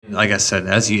like I said,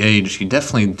 as you age, you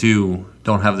definitely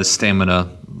don't have the stamina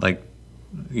like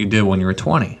you did when you were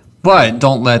 20. But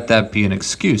don't let that be an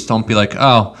excuse. Don't be like,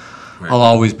 oh, right, I'll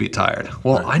always be tired.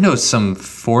 Well, right. I know some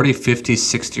 40, 50,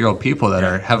 60-year-old people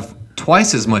that have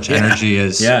twice as much energy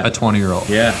as a 20-year-old.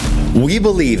 Yeah. We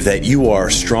believe that you are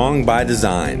strong by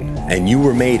design, and you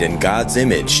were made in God's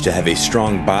image to have a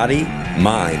strong body,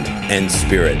 mind, and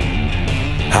spirit.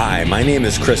 Hi, my name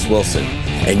is Chris Wilson,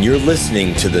 and you're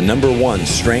listening to the #1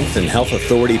 Strength and Health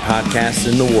Authority podcast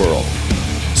in the world.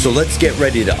 So let's get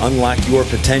ready to unlock your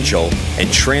potential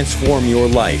and transform your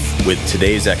life with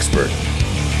today's expert.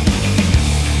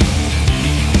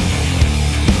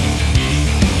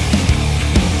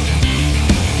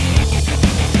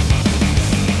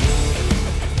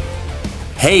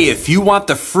 Hey, if you want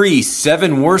the free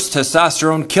 7 Worst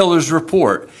Testosterone Killers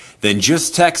report, then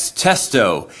just text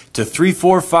TESTO to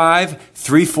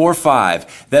 345-345.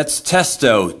 That's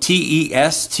TESTO,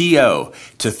 T-E-S-T-O,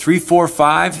 to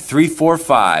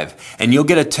 345-345. And you'll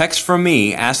get a text from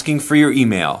me asking for your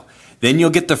email. Then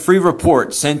you'll get the free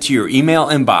report sent to your email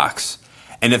inbox.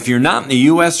 And if you're not in the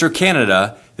U.S. or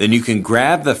Canada, then you can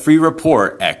grab the free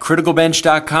report at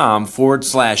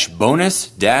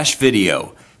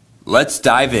criticalbench.com/bonus-video. Let's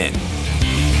dive in.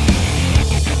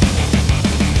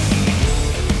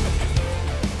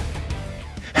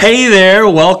 Hey there,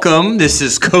 welcome. This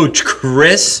is Coach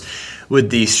Chris with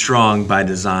the Strong by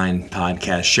Design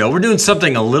podcast show. We're doing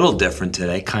something a little different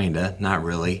today, kinda, not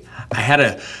really. I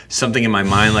had something in my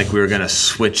mind like we were gonna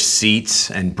switch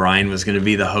seats and Brian was gonna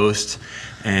be the host,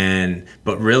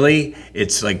 but really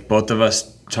it's like both of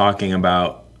us talking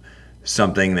about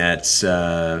something that's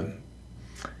a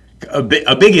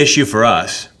big issue for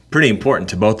us. Pretty important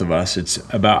to both of us. It's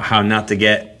about how not to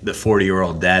get the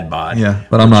 40-year-old dad bod. Yeah,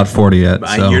 but I'm not 40 yet.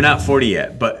 So. You're not 40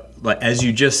 yet, but like, as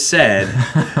you just said,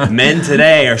 men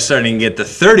today are starting to get the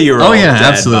 30-year-old. Oh yeah,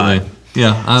 dad absolutely. bod.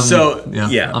 Yeah.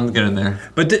 Yeah, I'm getting there.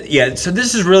 But so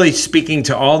this is really speaking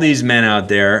to all these men out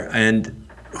there and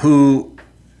who,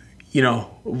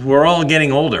 we're all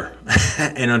getting older,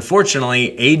 and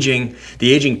unfortunately,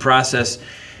 the aging process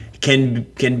can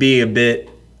be a bit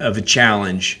of a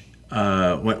challenge.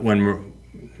 When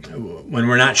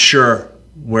we're not sure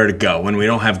where to go, when we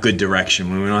don't have good direction,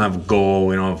 when we don't have a goal,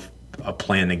 we don't have a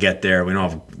plan to get there, we don't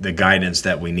have the guidance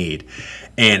that we need.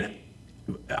 And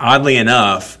oddly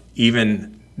enough,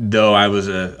 even though I was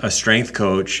a strength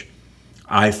coach,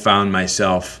 I found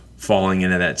myself falling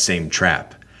into that same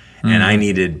trap. Mm-hmm. And I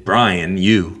needed Brian,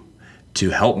 you, to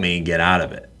help me get out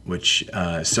of it,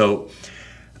 so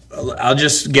I'll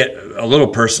just get a little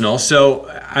personal. So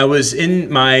I was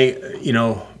in my,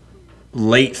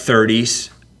 late 30s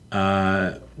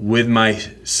with my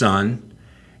son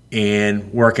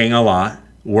and working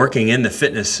in the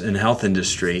fitness and health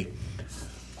industry.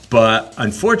 But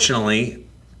unfortunately,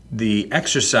 the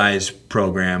exercise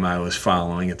program I was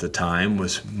following at the time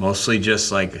was mostly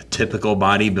just like a typical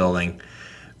bodybuilding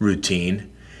routine,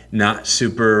 not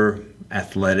super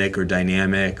athletic or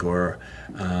dynamic or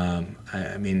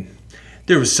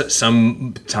there was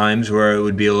some times where it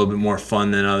would be a little bit more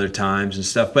fun than other times and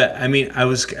stuff. But I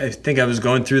think I was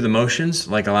going through the motions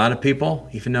like a lot of people,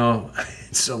 even though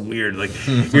it's so weird. Like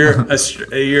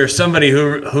you're somebody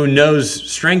who knows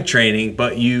strength training,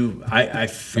 but you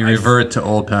revert to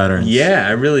old patterns. Yeah,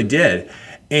 I really did.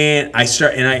 And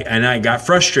I got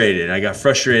frustrated. I got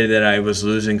frustrated that I was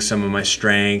losing some of my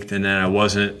strength and that I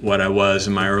wasn't what I was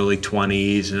in my early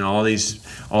 20s, and all these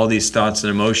thoughts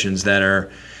and emotions that are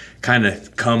kind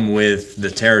of come with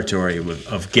the territory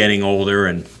of getting older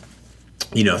and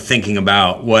thinking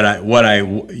about what I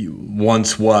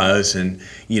once was, and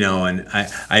and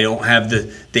I don't have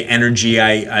the energy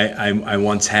I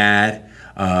once had.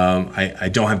 I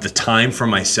don't have the time for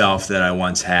myself that I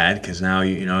once had, because now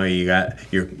you got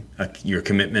your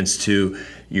commitments to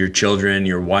your children,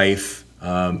 your wife,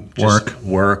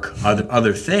 work,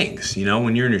 other things.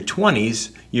 When you're in your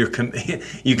 20s, you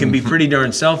can be pretty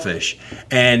darn selfish,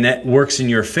 and that works in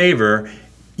your favor.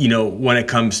 When it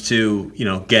comes to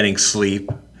getting sleep,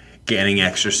 getting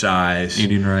exercise,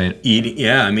 eating right.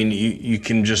 Yeah, you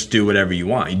can just do whatever you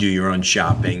want. You do your own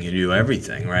shopping. You do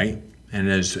everything right. And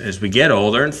as we get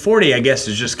older, and 40, I guess,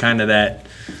 is just kind of that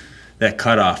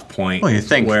cutoff point. Well, you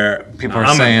think where people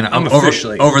are saying I'm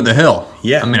officially over the hill.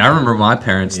 Yeah. I remember my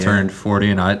parents turned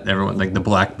 40, and everyone like the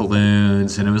black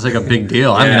balloons, and it was like a big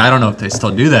deal. I don't know if they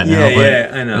still do that now,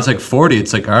 but I know. It was like 40.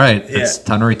 It's like, all right, it's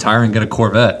time to retire and get a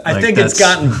Corvette. I think it's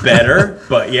gotten better,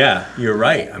 but yeah, you're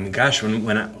right. Gosh,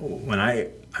 when I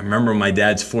remember my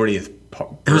dad's 40th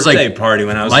birthday party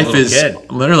when I was a little kid. Life is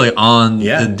literally on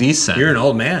the descent. You're an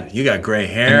old man. You got gray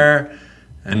hair.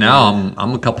 And now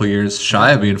I'm a couple years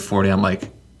shy of being 40. I'm like,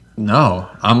 no,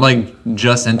 I'm like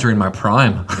just entering my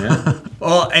prime. Yeah.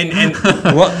 Well, and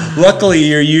luckily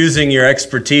you're using your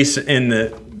expertise in the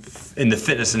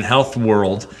fitness and health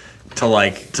world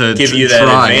to give you that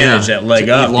advantage, that leg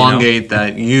up, elongate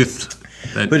that youth.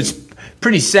 But it's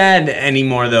pretty sad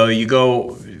anymore, though. You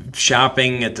go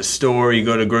shopping at the store, you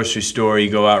go to a grocery store, you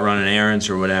go out running errands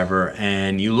or whatever,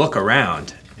 and you look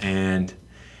around, and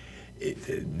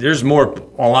there's a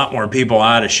lot more people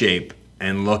out of shape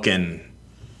and looking,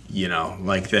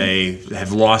 like they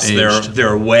have lost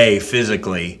their way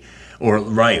physically, or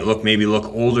maybe look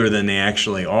older than they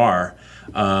actually are.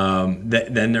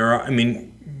 Then there are. I mean,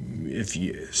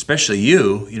 especially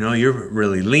you're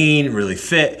really lean, really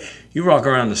fit. You walk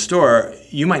around the store,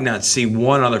 you might not see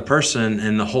one other person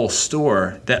in the whole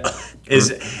store that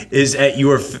is at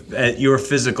your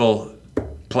physical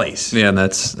place. Yeah, and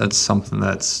that's something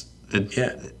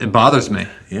it bothers me.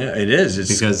 Yeah, it is.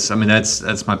 Because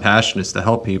that's my passion, is to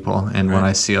help people, and when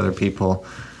I see other people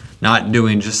not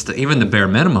doing just even the bare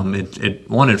minimum,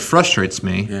 it frustrates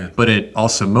me, but it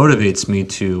also motivates me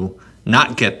to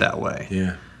not get that way.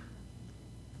 Yeah.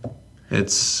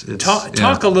 It's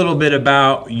talk a little bit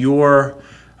about your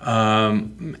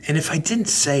and if I didn't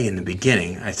say in the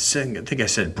beginning, I think I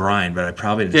said Brian, but I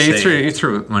probably didn't say you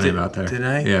threw my name out there. Did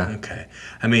I? Yeah. Okay.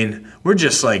 I mean, we're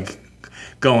just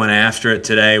going after it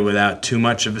today without too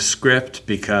much of a script,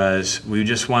 because we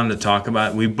just wanted to talk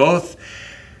about it. We both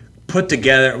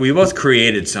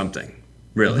created something,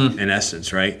 really, in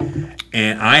essence, right?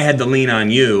 And I had to lean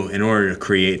on you in order to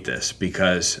create this,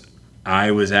 because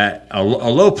I was at a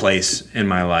low place in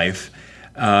my life,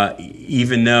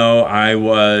 even though I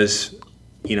was,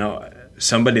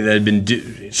 somebody that had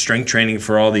been strength training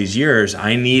for all these years.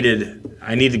 I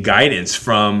needed guidance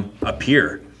from a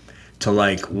peer to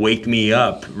wake me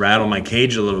up, rattle my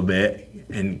cage a little bit,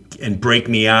 and break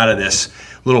me out of this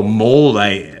little mold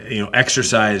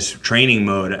exercise training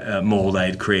mold I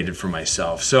had created for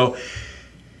myself. So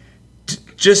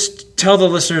just tell the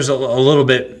listeners a little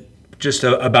bit just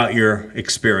about your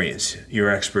experience, your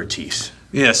expertise.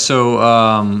 Yeah,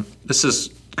 so this is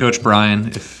Coach Brian,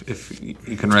 if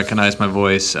you can recognize my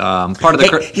voice. Part of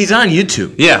he's on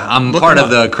YouTube. Yeah, I'm part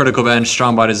of the Critical Bench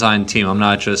Strong by Design team. I'm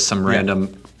not just some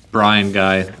random Brian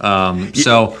guy.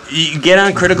 So you get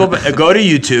on go to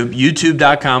YouTube,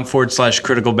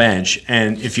 youtube.com/Critical Bench,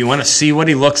 and if you want to see what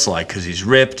he looks like, because he's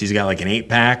ripped, he's got an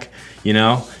 8-pack,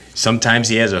 Sometimes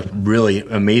he has a really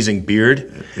amazing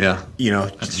beard. Yeah.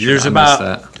 There's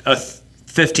about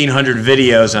 1,500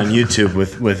 videos on YouTube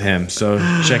with him, so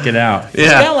check it out. Yeah.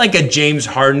 He's got a James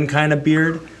Harden kind of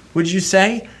beard, would you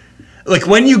say?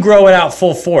 When you grow it out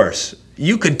full force,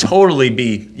 you could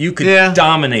dominate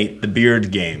the beard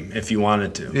game if you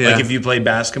wanted to. Yeah. If you played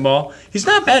basketball. He's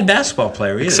not a bad basketball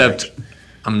player either. Except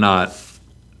I'm not.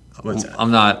 What's that?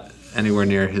 I'm not anywhere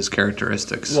near his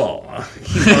characteristics. Well,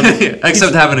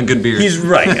 except having a good beard. He's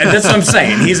right. And that's what I'm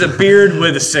saying. He's a beard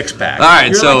with a 6-pack. All right,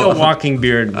 You're like a walking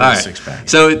beard with a 6-pack.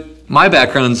 So my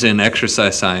background's in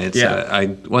exercise science. Yeah. I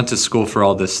went to school for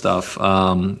all this stuff.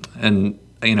 And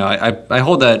I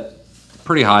hold that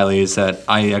pretty highly, is that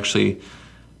I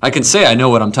can say I know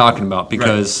what I'm talking about,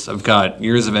 because I've got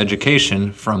years of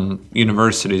education from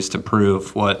universities to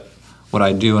prove what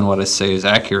I do and what I say is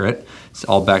accurate. It's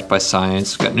all backed by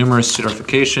science. Got numerous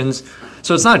certifications.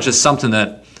 So it's not just something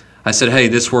that I said, hey,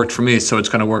 this worked for me, so it's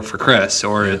going to work for Chris,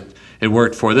 or it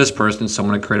worked for this person, so I'm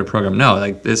going to create a program. No,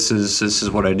 this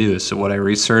is what I do. This is what I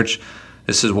research.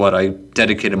 This is what I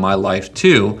dedicated my life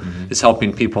to, is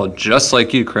helping people just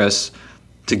like you, Chris,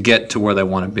 to get to where they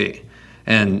want to be.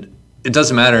 And it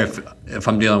doesn't matter if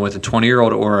I'm dealing with a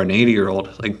 20-year-old or an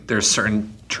 80-year-old. There's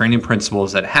certain training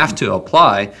principles that have to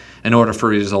apply in order for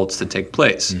results to take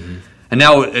place. And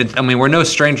now, we're no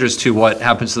strangers to what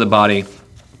happens to the body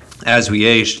as we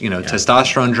age.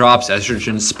 Testosterone drops,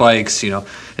 estrogen spikes.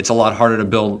 It's a lot harder to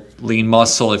build lean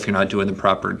muscle if you're not doing the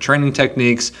proper training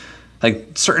techniques.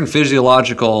 Certain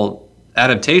physiological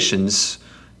adaptations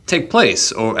take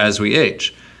place as we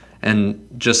age. And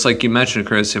just like you mentioned,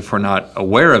 Chris, if we're not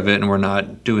aware of it and we're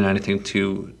not doing anything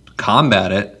to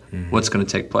combat it, what's going to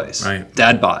take place? Right.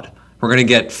 Dad bod. We're going to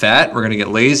get fat. We're going to get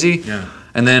lazy. Yeah.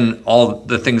 And then all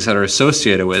the things that are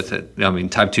associated with it.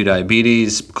 Type 2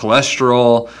 diabetes,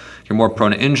 cholesterol, you're more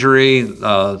prone to injury,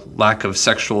 lack of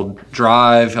sexual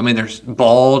drive. There's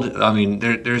bald.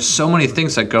 There's so many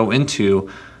things that go into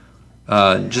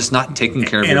just not taking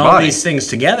care of your body. And all these things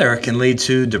together can lead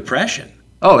to depression.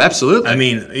 Oh,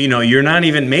 absolutely. You're not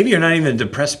even a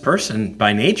depressed person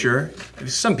by nature.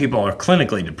 Some people are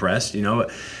clinically depressed,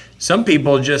 some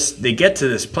people just, they get to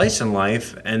this place in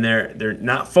life and they're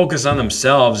not focused on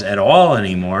themselves at all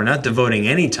anymore, not devoting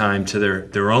any time to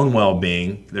their own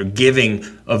well-being. They're giving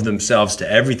of themselves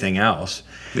to everything else.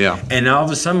 Yeah. And all of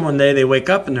a sudden one day they wake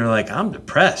up and they're like, I'm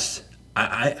depressed.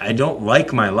 I don't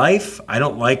like my life. I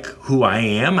don't like who I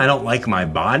am. I don't like my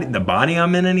body, the body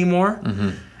I'm in anymore.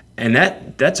 And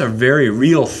that's a very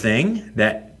real thing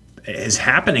that is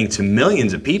happening to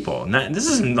millions of people. This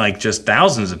isn't like just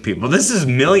thousands of people. This is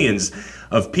millions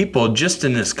of people just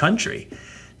in this country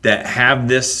that have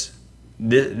this.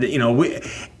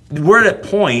 We're at a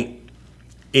point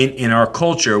in our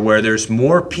culture where there's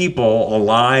more people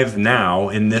alive now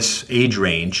in this age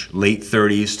range, late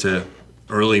 30s to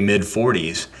early mid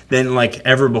 40s, than like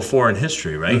ever before in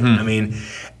history, right? I mean,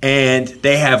 and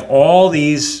they have all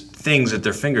these things at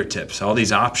their fingertips, all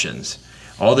these options,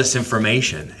 all this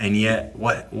information, and yet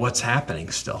what's happening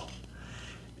still?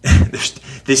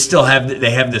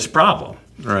 they have this problem,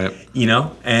 Right.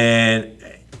 And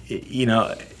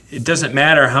it doesn't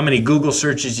matter how many Google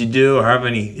searches you do or how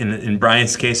many, in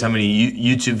Brian's case, how many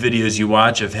YouTube videos you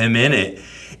watch of him in it.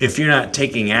 If you're not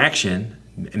taking action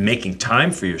and making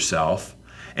time for yourself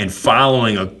and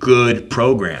following a good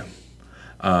program,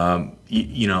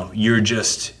 you're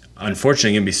just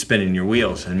unfortunately going to be spinning your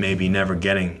wheels and maybe never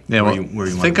getting where you want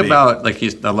to be. Think about,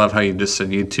 I love how you just said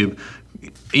YouTube.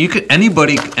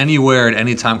 Anybody, anywhere, at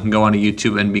any time can go onto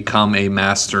YouTube and become a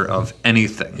master of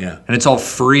anything. Yeah. And it's all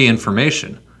free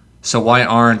information. So why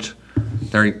aren't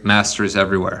there masters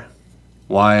everywhere?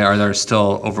 Why are there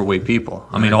still overweight people?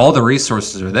 I mean, all the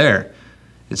resources are there.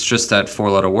 It's just that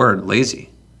four-letter word,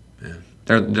 lazy. Yeah.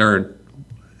 They're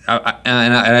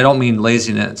and I don't mean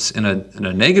laziness in a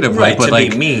negative way, Right, but to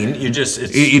like be mean, you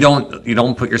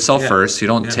don't put yourself first. You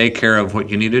don't take care of what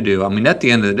you need to do. I mean, at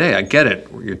the end of the day, I get it.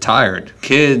 You're tired.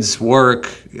 Kids, work.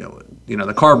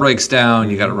 The car breaks down.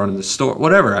 You got to run to the store.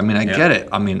 Whatever. I mean, I get it.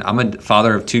 I mean, I'm a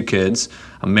father of 2 kids.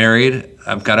 I'm married.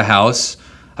 I've got a house.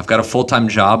 I've got a full-time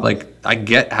job. Like, I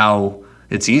get how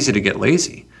it's easy to get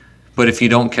lazy, but if you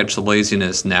don't catch the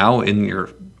laziness now in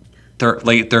your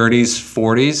late 30s,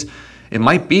 40s. It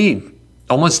might be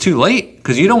almost too late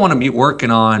because you don't want to be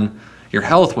working on your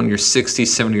health when you're 60,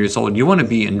 70 years old. You want to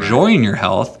be enjoying your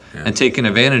health and taking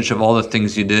advantage of all the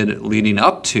things you did leading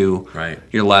up to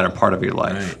your latter part of your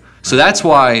life. So that's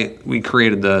why we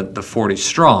created the 40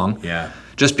 Strong. Yeah.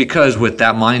 Just because with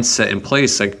that mindset in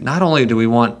place, like not only do we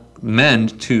want men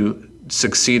to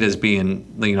succeed as being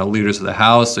leaders of the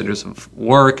house, leaders of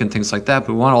work and things like that,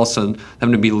 but we want also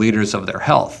them to be leaders of their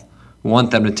health. We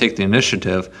want them to take the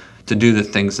initiative to do the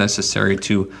things necessary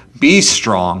to be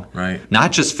strong,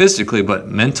 not just physically, but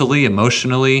mentally,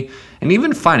 emotionally, and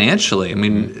even financially. I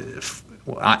mean,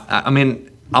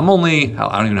 I'm only,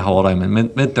 I don't even know how old I am, in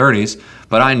mid-30s,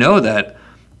 but I know that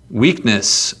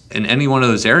weakness in any one of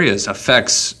those areas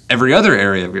affects every other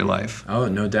area of your life. Oh,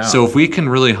 no doubt. So if we can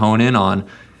really hone in on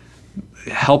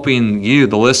helping you,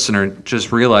 the listener,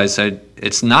 just realize that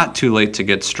it's not too late to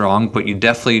get strong, but you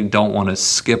definitely don't want to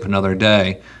skip another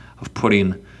day of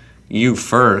putting you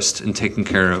first and taking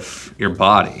care of your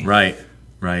body. Right.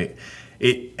 And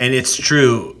it's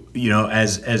true,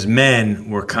 as men,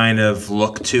 we're kind of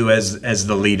looked to as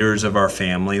the leaders of our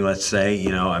family, let's say.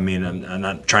 I'm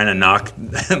not trying to knock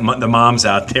the moms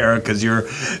out there because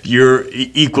you're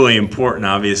equally important,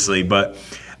 obviously, but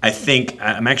I think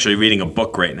I'm actually reading a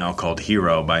book right now called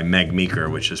Hero by Meg Meeker,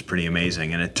 which is pretty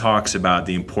amazing, and it talks about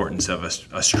the importance of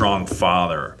a strong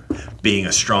father, being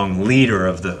a strong leader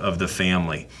of the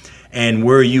family. And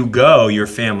where you go, your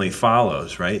family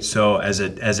follows, right? So as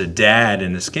a dad,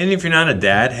 and if you're not a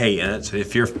dad, hey,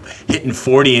 if you're hitting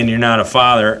 40 and you're not a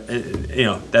father,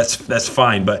 that's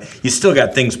fine. But you still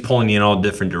got things pulling you in all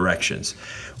different directions.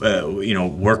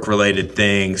 Work-related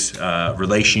things,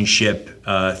 relationship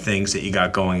things that you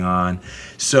got going on.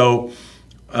 So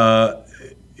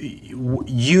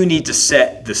you need to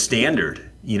set the standard.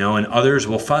 And others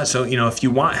will follow. So, if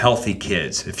you want healthy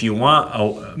kids, if you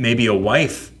want maybe a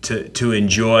wife to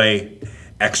enjoy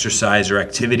exercise or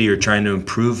activity or trying to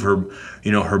improve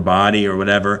her body or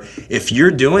whatever, if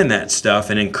you're doing that stuff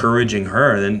and encouraging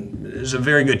her, then there's a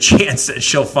very good chance that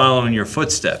she'll follow in your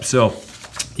footsteps. So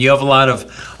you have a lot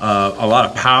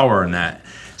of power in that.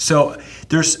 So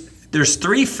there's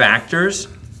 3 factors,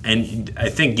 and I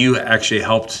think you actually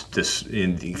helped this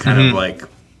in of like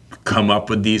come up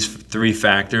with these 3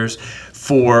 factors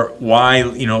for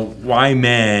why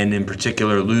men in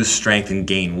particular lose strength and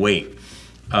gain weight.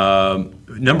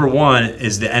 Number 1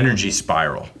 is the energy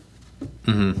spiral.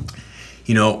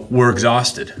 We're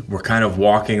exhausted. We're kind of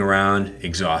walking around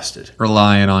exhausted.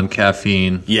 Relying on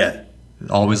caffeine. Yeah.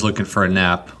 Always looking for a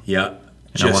nap. Yeah.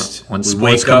 You know, just when we sports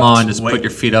wake come up on, just put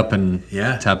your feet up and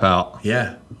Yeah. tap out.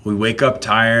 Yeah, we wake up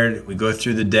tired. We go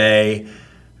through the day.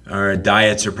 Our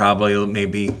diets are probably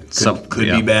maybe could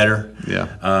yeah. be better.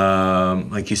 Yeah.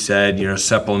 Like you said,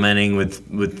 supplementing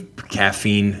with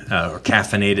caffeine or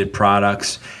caffeinated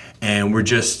products, and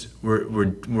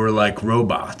we're like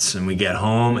robots. And we get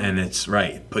home, and it's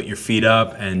right. Put your feet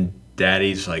up, and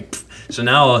Daddy's like. Pfft. So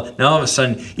now all of a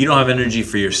sudden, you don't have energy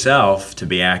for yourself to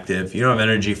be active. You don't have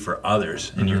energy for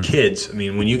others and your kids. I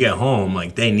mean, when you get home,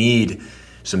 like they need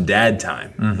some dad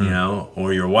time,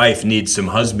 or your wife needs some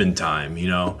husband time.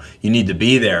 You need to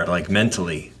be there, like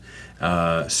mentally.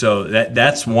 So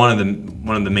that's one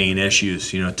of the main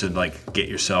issues, to like get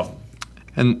yourself.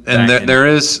 And there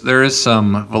is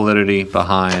some validity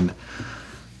behind.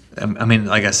 I mean,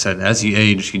 like I said, as you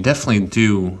age, you definitely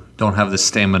don't have the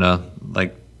stamina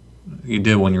like you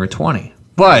did when you were 20.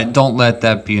 But don't let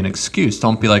that be an excuse.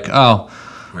 Don't be like, oh,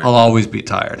 right. I'll always be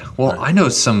tired. Well, right. I know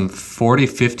some 40,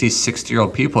 50,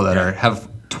 60-year-old people that have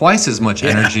twice as much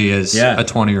energy as a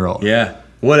 20-year-old. Yeah.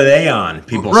 What are they on?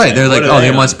 People right. Say, they're like,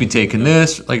 they must be taking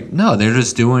this. Like, no, they're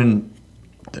just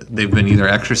they've been either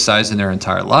exercising their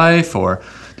entire life or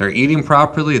they're eating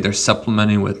properly. They're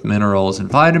supplementing with minerals and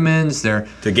vitamins. They're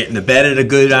getting to bed at a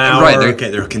good hour. Right.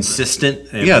 They're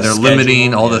consistent. They're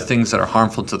limiting all the things that are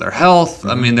harmful to their health. Mm-hmm.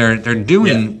 I mean, they're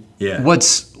doing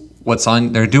what's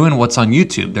on. They're doing what's on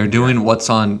YouTube. They're doing what's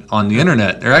on the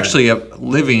internet. They're actually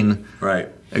living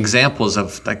examples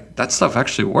of like that stuff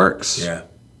actually works. Yeah.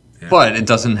 But it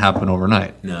doesn't happen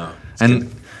overnight. No.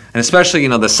 And especially,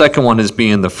 the second one is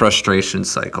being the frustration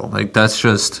cycle. Like that's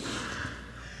just.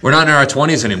 We're not in our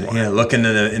 20s anymore. Yeah, look in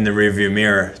the rearview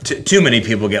mirror. Too many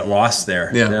people get lost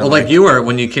there. Yeah, well, like you were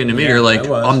when you came to me. You're like,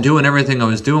 I'm doing everything I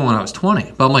was doing when I was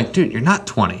 20. But I'm like, dude, you're not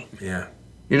 20. Yeah.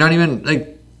 You're not even,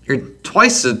 like, you're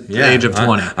twice the age of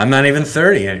 20. I'm not even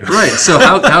 30 anymore. Right, so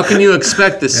how can you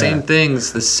expect the same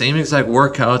things, the same exact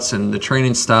workouts and the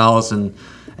training styles and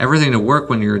everything to work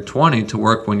when you're 20 to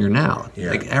work when you're now? Yeah.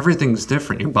 Like, everything's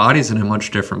different. Your body's in a much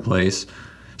different place.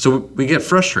 So we get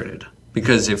frustrated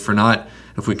because if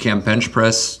we can't bench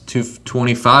press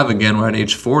 225 again, we're at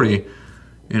age 40,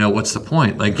 what's the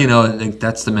point? Like,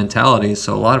 that's the mentality.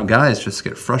 So a lot of guys just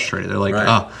get frustrated. They're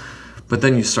like, but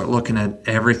then you start looking at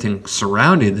everything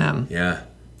surrounding them. Yeah.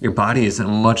 Your body is in a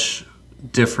much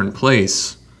different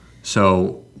place.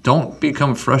 So don't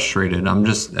become frustrated. I'm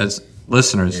just, as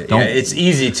listeners, don't. Yeah, it's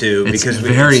easy to, because it's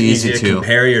very easy to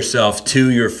compare yourself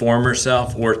to your former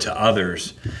self or to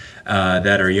others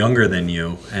that are younger than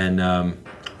you. And,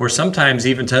 or sometimes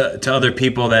even to other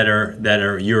people that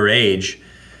are your age,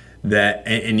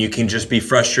 and you can just be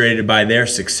frustrated by their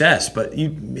success, but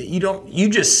you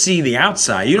just see the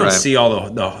outside. You don't see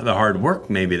all the hard work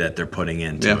maybe that they're putting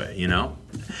into it,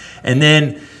 And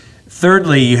then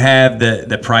thirdly, you have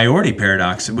the priority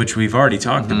paradox, which we've already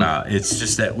talked about. It's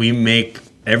just that we make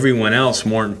everyone else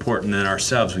more important than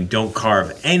ourselves. We don't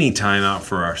carve any time out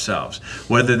for ourselves,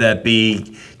 whether that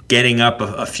be getting up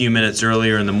a few minutes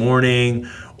earlier in the morning,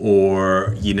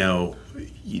 or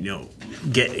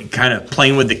get kind of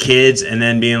playing with the kids and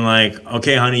then being like,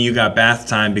 okay, honey, you got bath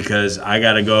time because I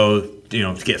got to go,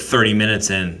 get 30 minutes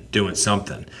in doing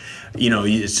something.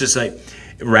 It's just like,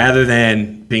 rather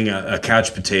than being a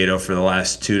couch potato for the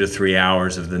last 2 to 3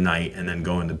 hours of the night and then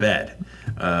going to bed.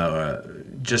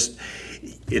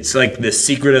 It's like the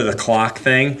secret of the clock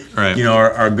thing. Right.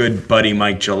 Our good buddy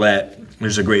Mike Gillette,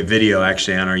 there's a great video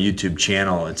actually on our YouTube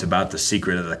channel. It's about the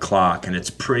secret of the clock, and it's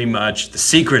pretty much, the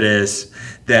secret is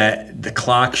that the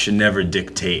clock should never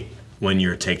dictate when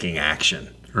you're taking action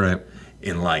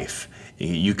in life.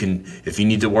 You can, if you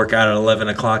need to work out at 11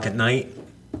 o'clock at night,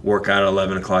 work out at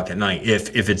 11 o'clock at night.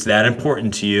 If it's that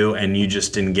important to you and you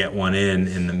just didn't get one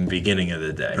in the beginning of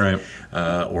the day.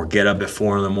 Or get up at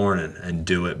 4 in the morning and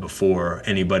do it before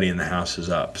anybody in the house is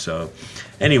up. So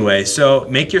anyway,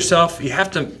 make yourself, you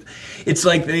have to. It's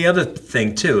like the other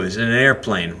thing, too, is in an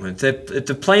airplane. If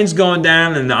the plane's going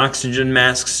down and the oxygen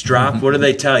masks drop, what do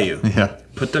they tell you? Yeah.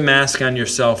 Put the mask on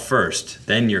yourself first,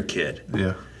 then your kid.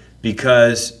 Yeah.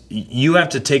 Because you have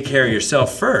to take care of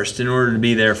yourself first in order to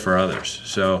be there for others.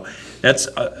 So that's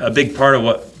a big part of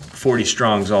what 40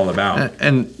 Strong is all about.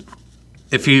 And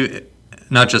if you,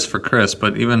 not just for Chris,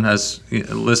 but even as you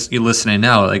listening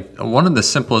now, like one of the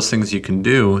simplest things you can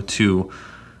do to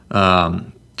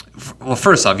well,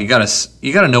 first off, you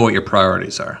gotta know what your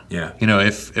priorities are. Yeah.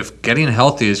 If getting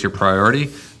healthy is your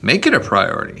priority, make it a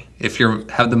priority. If you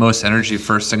have the most energy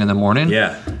first thing in the morning,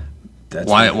 yeah.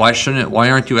 Why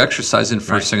aren't you exercising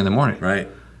first thing in the morning? Right.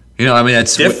 I mean,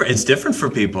 it's different. It's different for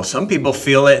people. Some people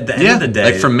feel it at the end of the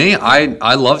day. Like for me,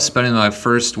 I love spending my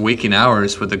first waking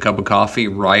hours with a cup of coffee,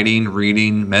 writing,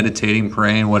 reading, meditating,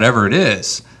 praying, whatever it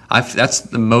is.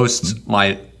 That's when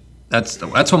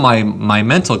my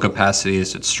mental capacity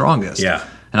is its strongest. Yeah.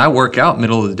 And I work out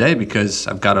middle of the day because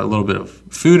I've got a little bit of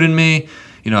food in me.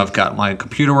 I've got my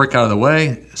computer work out of the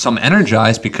way. So I'm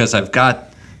energized because I've got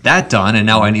that done, and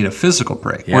now I need a physical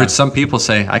break. Yeah. Whereas some people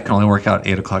say, I can only work out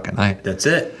 8 o'clock at night. That's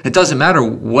it. It doesn't matter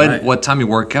what time you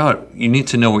work out. You need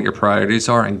to know what your priorities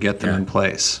are and get them in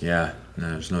place. Yeah,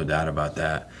 no, there's no doubt about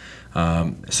that.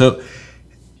 So,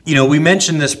 we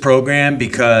mentioned this program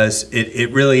because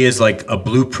it really is like a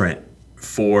blueprint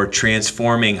for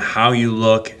transforming how you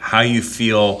look, how you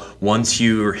feel once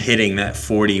you're hitting that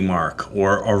 40 mark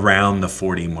or around the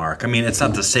 40 mark. I mean, it's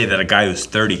not to say that a guy who's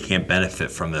 30 can't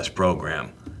benefit from this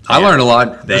program. I learned a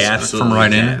lot They absolutely from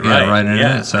writing can, it. right? Yeah, writing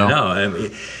Yeah, it. So. I know. I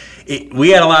mean, we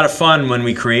had a lot of fun when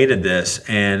we created this.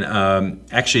 And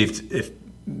actually, if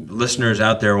listeners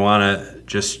out there want to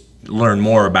just learn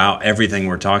more about everything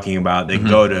we're talking about, they can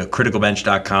go to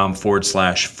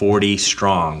criticalbench.com/40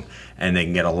 strong, and they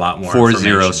can get a lot more 40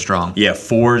 information. strong. Yeah,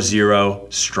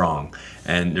 40 strong.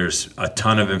 And there's a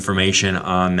ton of information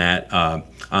on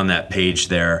that page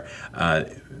there.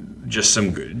 Just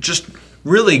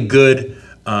really good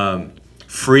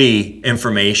free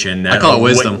information. I call it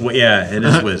wisdom. Yeah, it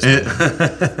is wisdom.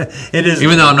 It is.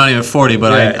 Even though I'm not even 40,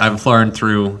 but Yeah. I've learned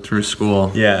through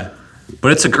school. Yeah.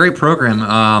 But it's a great program,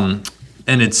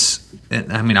 and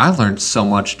I learned so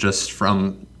much just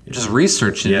from just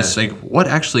research and just like what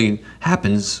actually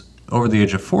happens over the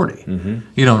age of 40.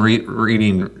 Mm-hmm.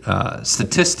 Reading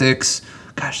statistics.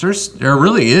 Gosh, there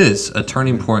really is a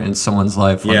turning point in someone's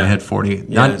life when they hit 40.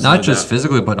 Not just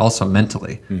physically, but also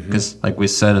mentally. Because like we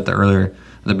said at the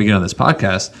beginning of this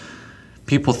podcast,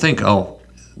 people think, oh,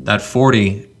 that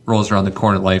 40 rolls around the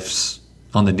corner, life's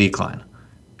on the decline.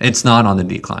 It's not on the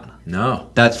decline. No.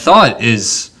 That thought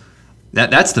is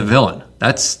that's the villain.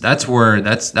 That's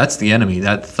the enemy.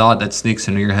 That thought that sneaks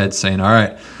into your head saying, all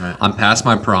right. I'm past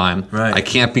my prime. Right. I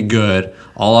can't be good.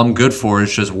 All I'm good for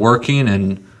is just working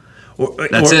and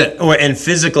that's it. And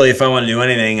physically, if I want to do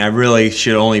anything, I really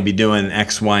should only be doing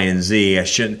X, Y, and Z. I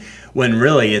shouldn't. When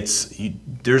really,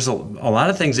 there's a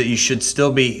lot of things that you should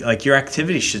still be like. Your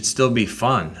activity should still be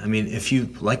fun. I mean, if you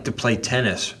like to play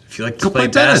tennis, if you like to play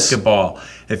basketball,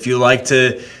 if you like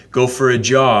to go for a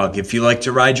jog, if you like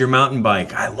to ride your mountain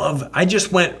bike, I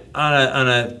just went on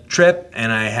a trip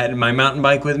and I had my mountain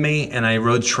bike with me and I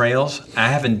rode trails. I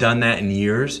haven't done that in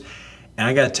years, and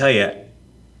I got to tell you.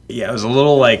 Yeah, it was a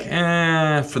little like,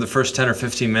 for the first 10 or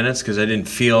 15 minutes because I didn't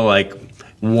feel like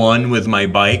one with my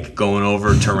bike going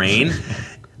over terrain.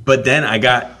 But then I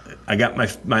got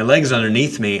my legs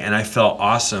underneath me and I felt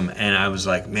awesome. And I was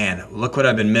like, man, look what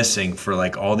I've been missing for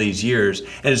like all these years.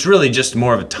 And it's really just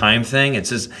more of a time thing. It's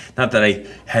just not that I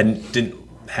didn't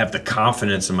have the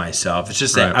confidence in myself. It's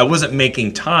just that I wasn't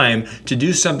making time to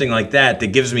do something like that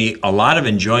gives me a lot of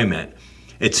enjoyment.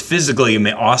 It's physically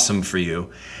awesome for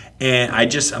you. And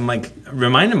I'm like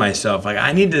reminding myself, like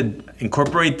I need to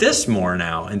incorporate this more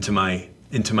now into my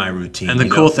routine. And the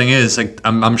cool thing is, like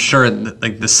I'm sure,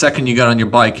 like the second you got on your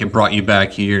bike, it brought you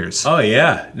back years. Oh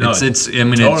yeah, no,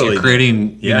 you're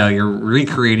creating, you're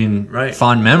recreating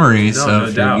fond memories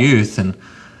of your youth, and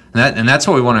that's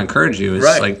what we want to encourage you is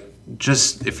like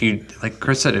just if you, like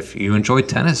Chris said, if you enjoy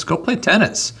tennis, go play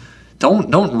tennis.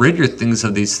 Don't rid your things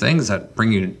of these things that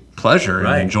bring you pleasure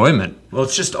and enjoyment. Well,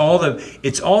 it's just all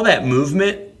that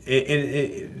movement.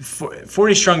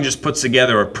 40 Strong just puts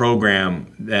together a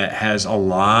program that has a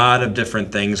lot of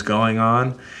different things going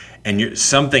on, and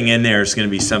something in there is going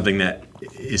to be something that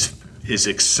is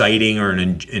exciting or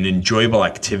an enjoyable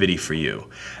activity for you,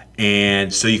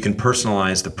 and so you can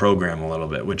personalize the program a little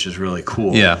bit, which is really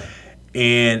cool. Yeah,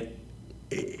 and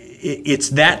it's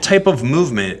that type of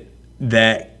movement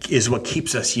that is what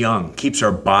keeps us young, keeps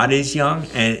our bodies young,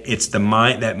 and it's the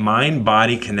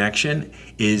mind-body connection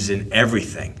is in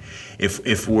everything.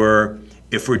 If we're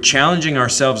challenging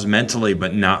ourselves mentally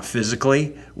but not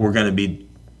physically, we're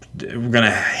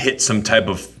gonna hit some type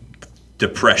of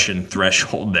depression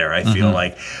threshold there. I feel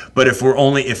like, but if we're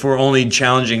only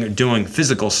challenging doing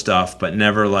physical stuff but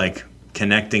never like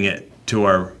connecting it to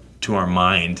our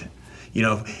mind.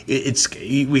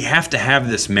 We have to have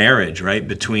this marriage, right,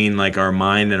 between like our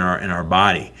mind and our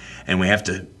body, and we have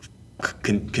to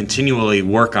continually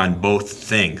work on both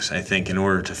things, I think, in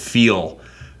order to feel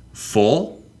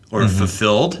full or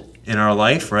fulfilled in our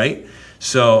life, right?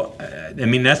 So, I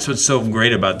mean, that's what's so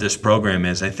great about this program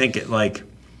is I think it like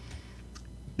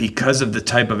because of the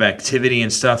type of activity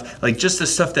and stuff, like just the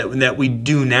stuff that we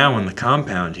do now in the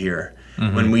compound here.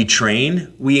 When we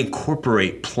train, we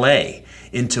incorporate play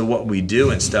into what we do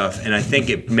and stuff. And I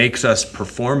think it makes us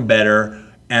perform better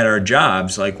at our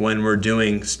jobs, like when we're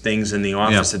doing things in the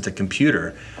office at the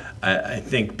computer. I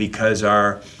think because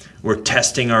we're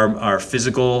testing our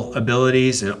physical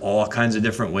abilities in all kinds of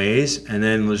different ways, and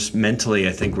then just mentally,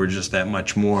 I think we're just that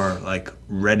much more like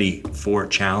ready for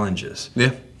challenges.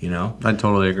 Yeah, you know, I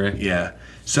totally agree. Yeah.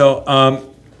 So,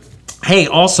 hey,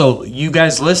 also, you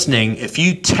guys listening, if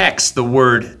you text the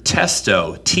word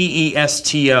testo,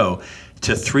 TESTO,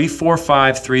 to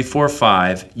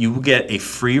 345-345, you will get a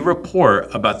free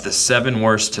report about the 7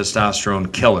 worst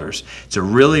testosterone killers. It's a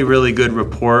really, really good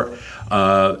report.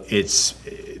 It's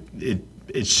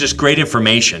just great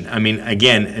information. I mean,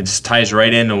 again, it just ties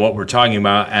right into what we're talking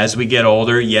about. As we get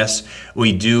older, yes,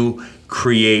 we do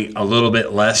create a little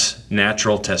bit less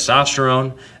natural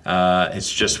testosterone.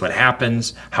 It's just what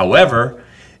happens. However,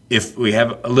 if we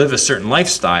live a certain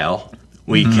lifestyle,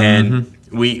 we can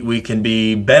we can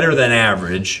be better than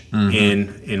average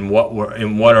in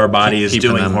what our body is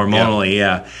doing hormonally.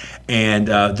 Yeah. And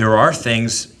there are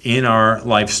things in our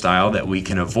lifestyle that we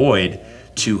can avoid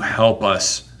to help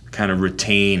us kind of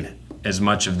retain as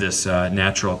much of this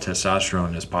natural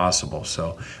testosterone as possible.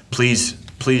 So please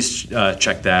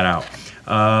check that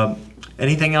out.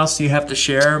 Anything else you have to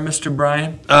share, Mr.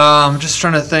 Brian? I'm just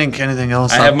trying to think. Anything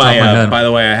else? I have my. By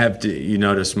the way, I have to. You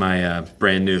notice my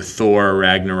brand new Thor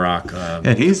Ragnarok.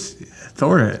 And he's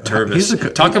Thor.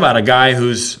 Tervis. Talk about a guy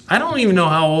who's. I don't even know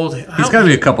how old. He's got to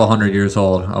be a couple hundred years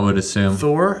old, I would assume.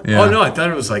 Thor. Yeah. Oh no, I thought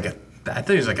he was like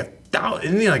 1,000.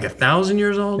 Isn't he like 1,000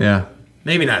 years old? Yeah.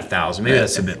 Maybe not 1,000. Maybe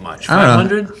that's a bit much. I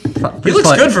don't 500. He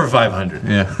looks good for 500.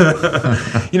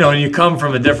 Yeah. You know, when you come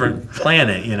from a different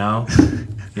planet, you know.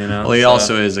 Well, he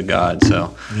also is a god,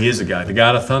 so. He is a god, the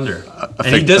god of thunder.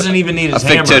 And he doesn't even need his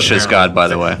hammer. A fictitious god, by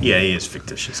the way. Yeah, he is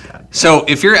fictitious god. So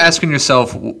if you're asking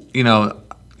yourself, you know,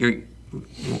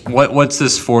 what's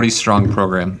this 40 strong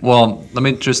program? Well, let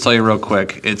me just tell you real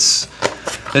quick. It's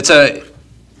a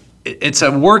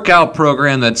workout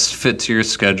program that's fit to your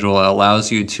schedule. It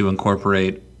allows you to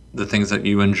incorporate the things that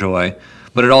you enjoy,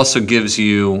 but it also gives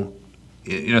you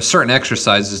certain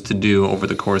exercises to do over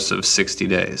the course of 60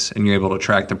 days, and you're able to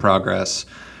track the progress.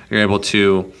 You're able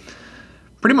to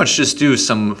pretty much just do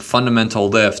some fundamental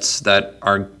lifts that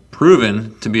are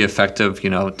proven to be effective,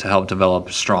 to help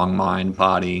develop strong mind,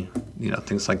 body,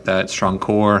 things like that, strong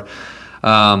core.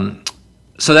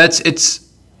 So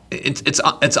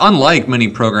it's unlike many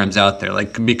programs out there,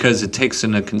 because it takes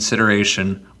into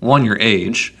consideration, one, your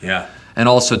age, and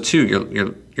also two,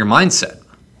 your mindset.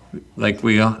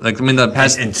 The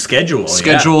past and schedules,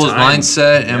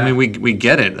 mindset. Yeah. I mean, we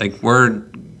get it.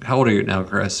 How old are you now,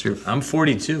 Chris? I'm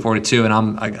 42. 42,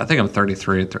 and I think I'm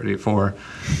 33, 34.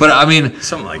 But I mean,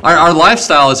 something like our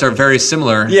lifestyles are very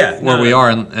similar. Where we are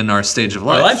in our stage of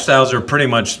life. Our lifestyles are pretty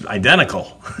much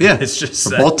identical. Yeah, it's just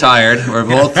we're both tired. We're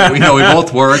both we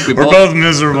both work. We're both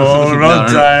miserable. We're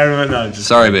both tired. But no,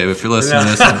 sorry, babe, if you're listening to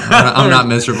this, I'm not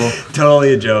miserable.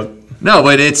 Totally a joke. No,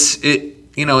 but a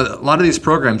lot of these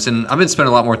programs, and I've been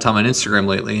spending a lot more time on Instagram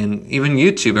lately, and even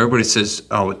YouTube, everybody says,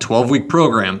 a 12-week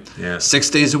program, 6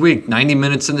 days a week, 90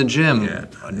 minutes in the gym,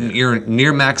 you're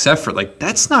near max effort.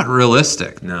 That's not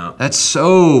realistic. No. That's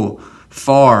so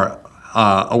far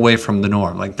away from the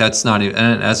norm. That's not even,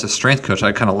 and as a strength coach,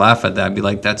 I kind of laugh at that. I'd be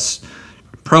like,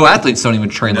 pro athletes don't even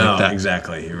train like that. No,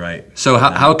 exactly, you're right. So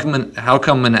how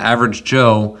come an average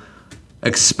Joe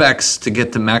expects to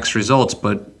get the max results,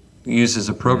 but uses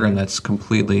a program that's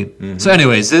completely So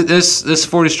anyways, this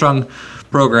 40 strong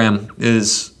program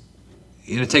is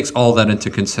it takes all that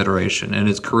into consideration, and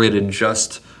it's created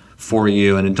just for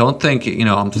you. And don't think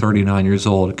I'm 39 years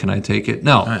old, can I take it?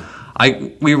 No.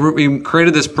 Right. We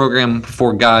created this program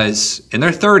for guys in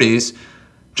their 30s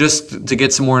just to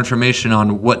get some more information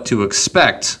on what to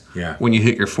expect when you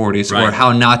hit your 40s, or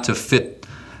how not to fit.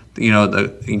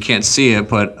 You can't see it,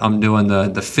 but I'm doing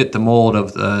the fit the mold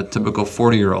of the typical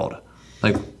 40-year-old.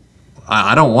 I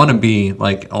don't want to be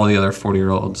like all the other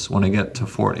 40-year-olds when I get to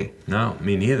 40. No,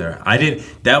 me neither. I didn't.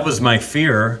 That was my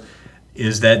fear,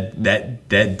 is that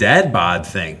dad bod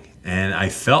thing, and I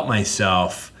felt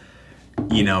myself,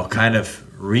 kind of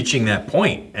reaching that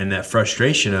point and that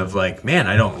frustration of man,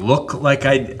 I don't look like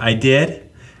I did.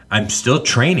 I'm still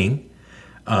training.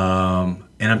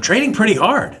 And I'm training pretty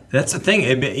hard. That's the thing.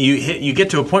 You get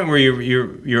to a point where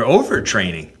you're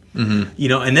overtraining,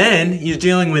 and then you're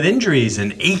dealing with injuries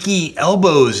and achy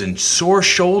elbows and sore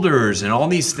shoulders and all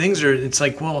these things. It's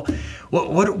like, well,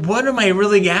 what am I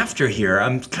really after here?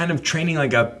 I'm kind of training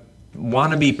like a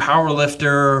wannabe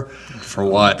powerlifter For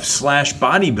what? /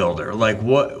 bodybuilder. Like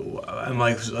what? I'm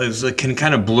like, I was like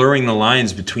kind of blurring the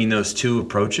lines between those two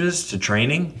approaches to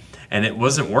training, and it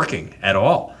wasn't working at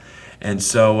all. And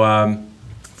so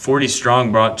 40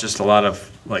 Strong brought just a lot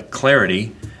of like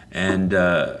clarity and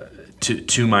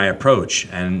to my approach.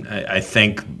 And I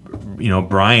thank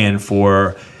Brian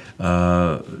for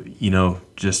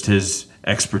just his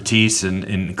expertise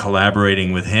in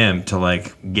collaborating with him to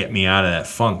like get me out of that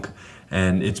funk.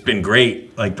 And it's been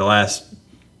great, like the last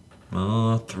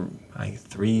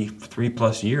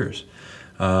 3+ years.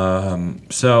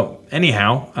 So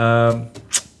anyhow,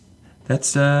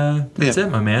 that's it,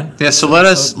 my man. Yeah. So let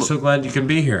us. So glad you could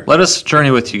be here. Let us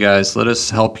journey with you guys. Let us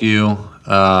help you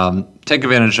take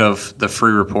advantage of the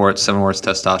free report, 7 Worst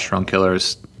Testosterone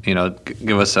Killers.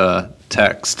 Give us a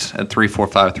text at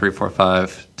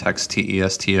 345-345, text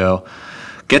TESTO.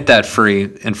 Get that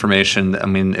free information. I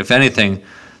mean, if anything,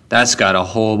 that's got a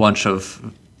whole bunch of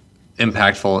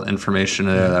impactful information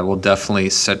there that will definitely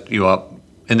set you up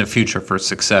in the future for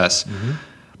success. Mm-hmm.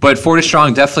 But 40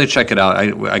 Strong, definitely check it out.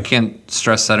 I can't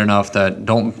stress that enough, that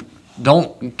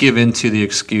don't give into the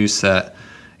excuse that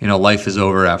life is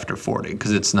over after 40,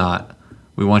 because it's not.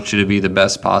 We want you to be the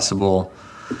best possible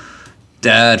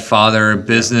dad, father,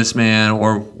 businessman,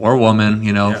 or woman,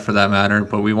 for that matter.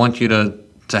 But we want you to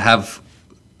have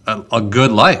a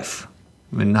good life.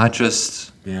 I mean, not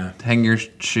just hang your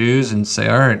shoes and say,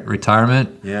 all right,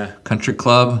 retirement, country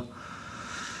club.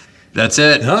 That's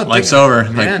it. No, life's over.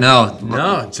 Man, like, no,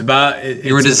 it's about.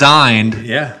 You were designed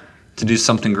to do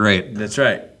something great. That's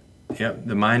right. Yep.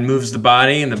 The mind moves the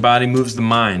body, and the body moves the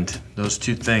mind. Those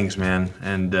two things, man.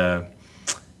 And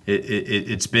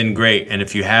it's been great. And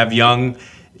if you have young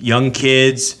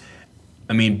kids,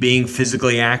 I mean, being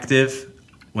physically active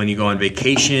when you go on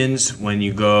vacations, when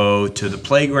you go to the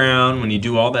playground, when you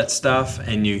do all that stuff,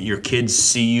 and your kids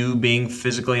see you being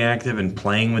physically active and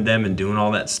playing with them and doing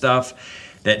all that stuff,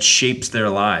 that shapes their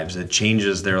lives. It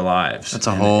changes their lives. That's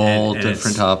a whole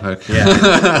different topic. Yeah,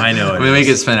 I know. We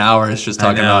could spend hours just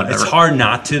talking about it. It's hard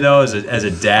not to, though, as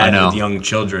a dad with young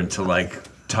children, to like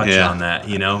touch on that,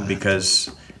 because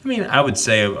I mean, I would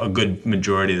say a good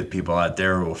majority of the people out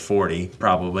there who are 40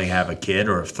 probably have a kid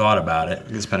or have thought about it.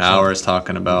 We could spend hours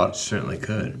talking about certainly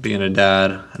could being a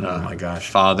dad and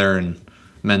father and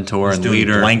mentor and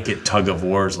leader. Blanket tug of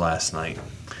wars last night,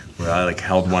 where I like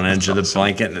held one edge of the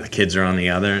blanket and the kids are on the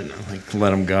other, and like let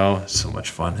them go. So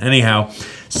much fun. Anyhow,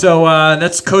 so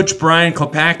that's Coach Brian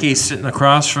Klepacki sitting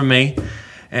across from me,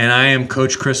 and I am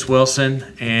Coach Chris Wilson,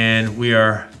 and we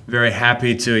are very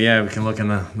happy to, we can look in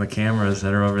the cameras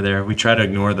that are over there. We try to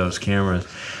ignore those cameras.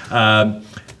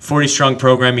 40 Strong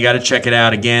program, you got to check it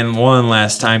out. Again, one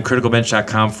last time,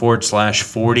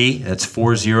 criticalbench.com/40. That's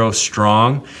 40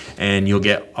 strong, and you'll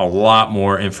get a lot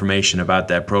more information about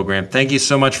that program. Thank you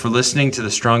so much for listening to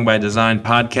the Strong by Design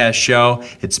podcast show.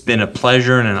 It's been a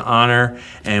pleasure and an honor,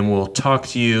 and we'll talk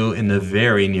to you in the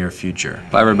very near future.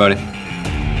 Bye, everybody.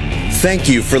 Thank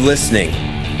you for listening,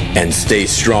 and stay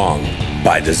strong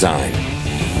by design.